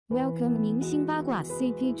Welcome 明星八卦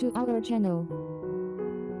CP to our channel。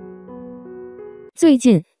最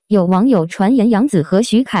近有网友传言杨紫和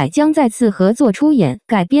徐凯将再次合作出演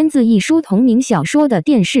改编自一书同名小说的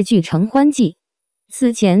电视剧《承欢记》。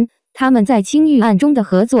此前他们在青玉案中的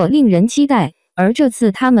合作令人期待，而这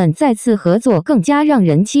次他们再次合作更加让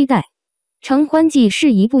人期待。《承欢记》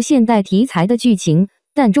是一部现代题材的剧情，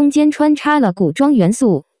但中间穿插了古装元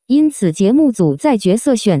素，因此节目组在角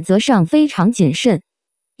色选择上非常谨慎。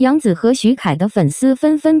杨紫和徐凯的粉丝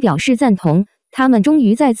纷纷表示赞同，他们终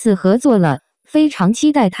于再次合作了，非常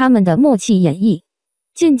期待他们的默契演绎。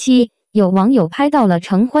近期有网友拍到了《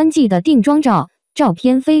承欢记》的定妆照，照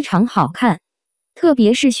片非常好看，特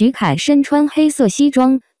别是徐凯身穿黑色西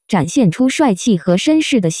装，展现出帅气和绅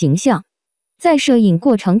士的形象。在摄影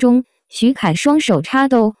过程中，徐凯双手插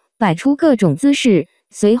兜，摆出各种姿势，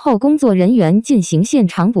随后工作人员进行现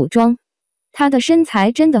场补妆。他的身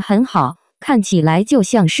材真的很好，看起来就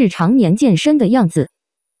像是常年健身的样子。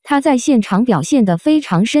他在现场表现得非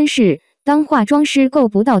常绅士，当化妆师够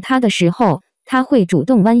不到他的时候，他会主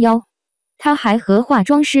动弯腰。他还和化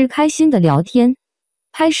妆师开心地聊天。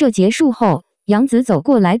拍摄结束后，杨紫走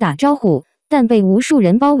过来打招呼，但被无数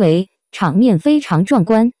人包围，场面非常壮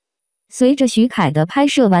观。随着徐凯的拍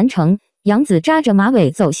摄完成，杨紫扎着马尾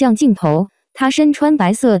走向镜头，她身穿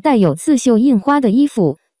白色带有刺绣印花的衣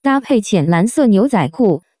服，搭配浅蓝色牛仔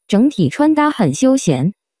裤，整体穿搭很休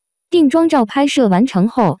闲。定妆照拍摄完成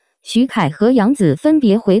后，徐凯和杨紫分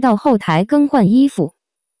别回到后台更换衣服。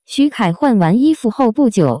徐凯换完衣服后不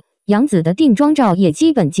久，杨紫的定妆照也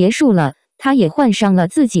基本结束了，她也换上了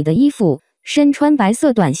自己的衣服，身穿白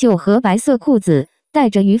色短袖和白色裤子，戴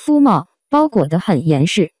着渔夫帽，包裹得很严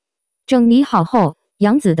实。整理好后，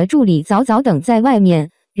杨紫的助理早早等在外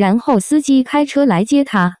面，然后司机开车来接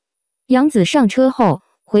她。杨紫上车后，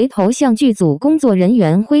回头向剧组工作人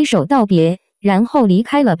员挥手道别，然后离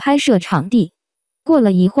开了拍摄场地。过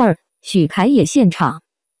了一会儿，许凯也现场。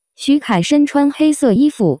许凯身穿黑色衣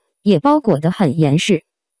服，也包裹得很严实。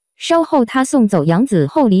稍后他送走杨紫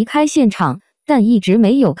后离开现场，但一直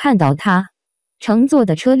没有看到他乘坐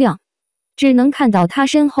的车辆，只能看到他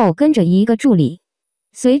身后跟着一个助理。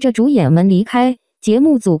随着主演们离开，节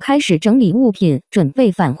目组开始整理物品，准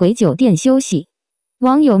备返回酒店休息。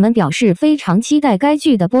网友们表示非常期待该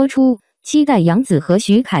剧的播出，期待杨紫和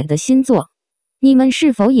徐凯的新作。你们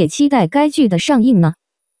是否也期待该剧的上映呢？